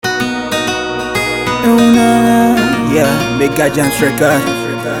Yeah, big guy Jams record.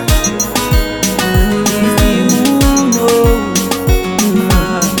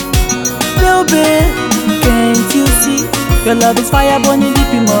 Baby, can't you see your love is fire burning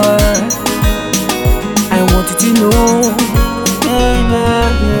deep in my heart? I want you to know.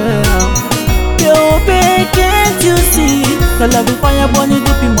 Baby, can't you see your love is fire burning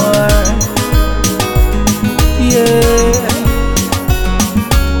deep in my heart? Yeah.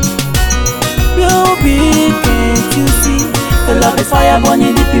 Baby, can't you see your love is fire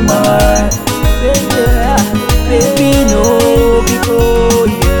burning deep in my heart? Baby, no,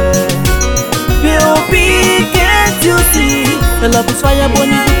 because baby, can't you see the love is fire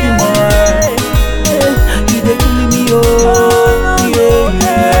burning deep in my heart? You dey killing me, oh,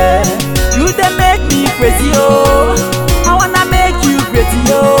 yeah. You dey make me crazy, oh. I wanna make you crazy,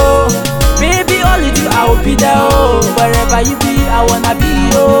 oh. Baby, only you, I will be there, oh. Wherever you be, I wanna be,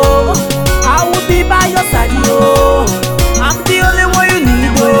 oh. I will be by your side, oh. I'm the only one you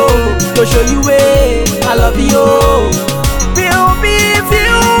need, oh. To show you way, I love you, oh. Baby,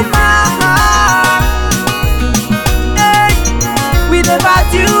 feel my heart. We never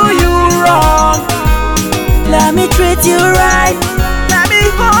do you wrong. Let me treat you right. Let me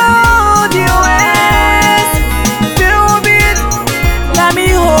hold you hands. Feel me. Let me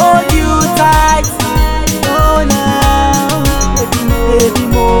hold you tight. Oh now, baby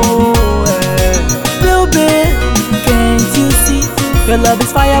more. Baby, can't you see your love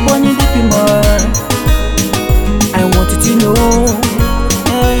is fire burning deep in my heart? I want you to know.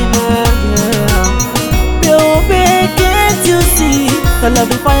 Baby, can't you see the love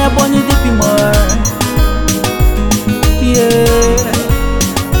is fire burning deep in my heart? Yeah.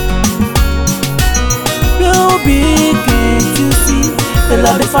 Baby, can't you see the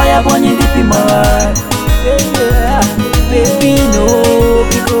love is fire burning deep in my heart? Yeah. Baby, no,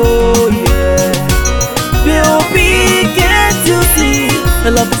 because baby, can't you see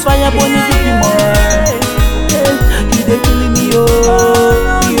the love is fire burning deep in my heart? You dey killing me, oh,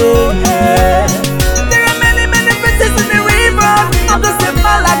 yeah. There are many, many fishes in the river. I'm the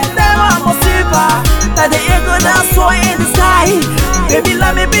simple like them, I'm a silver. That the eagle that soar in the sky. Baby,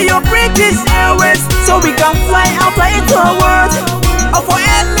 let me be your British Airways, so we can fly out into the world. Oh, for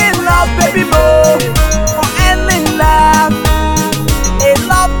ending love, baby, more. For ending love. A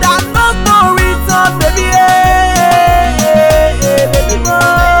love that knows no return, baby, baby,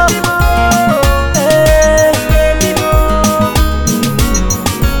 more.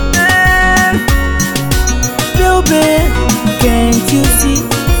 Baby, can't you see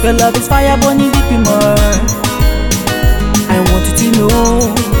your love is fire burning deep in my heart? I want you to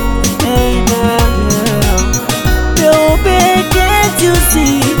know. Baby, can't you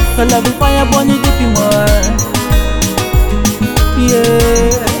see your love is fire burning deep in my heart?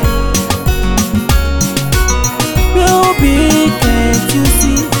 Yeah. Baby, can't you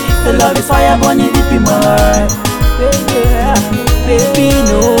see your love is fire burning deep in my heart? Baby,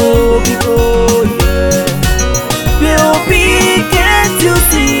 no, because baby, can't you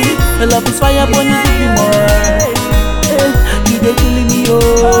see the love is fire burning deep in my heart? You dey killing me, oh,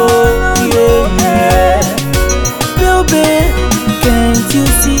 yeah. Baby, can't you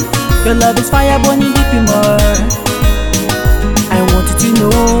see your love is fire burning deep in my heart?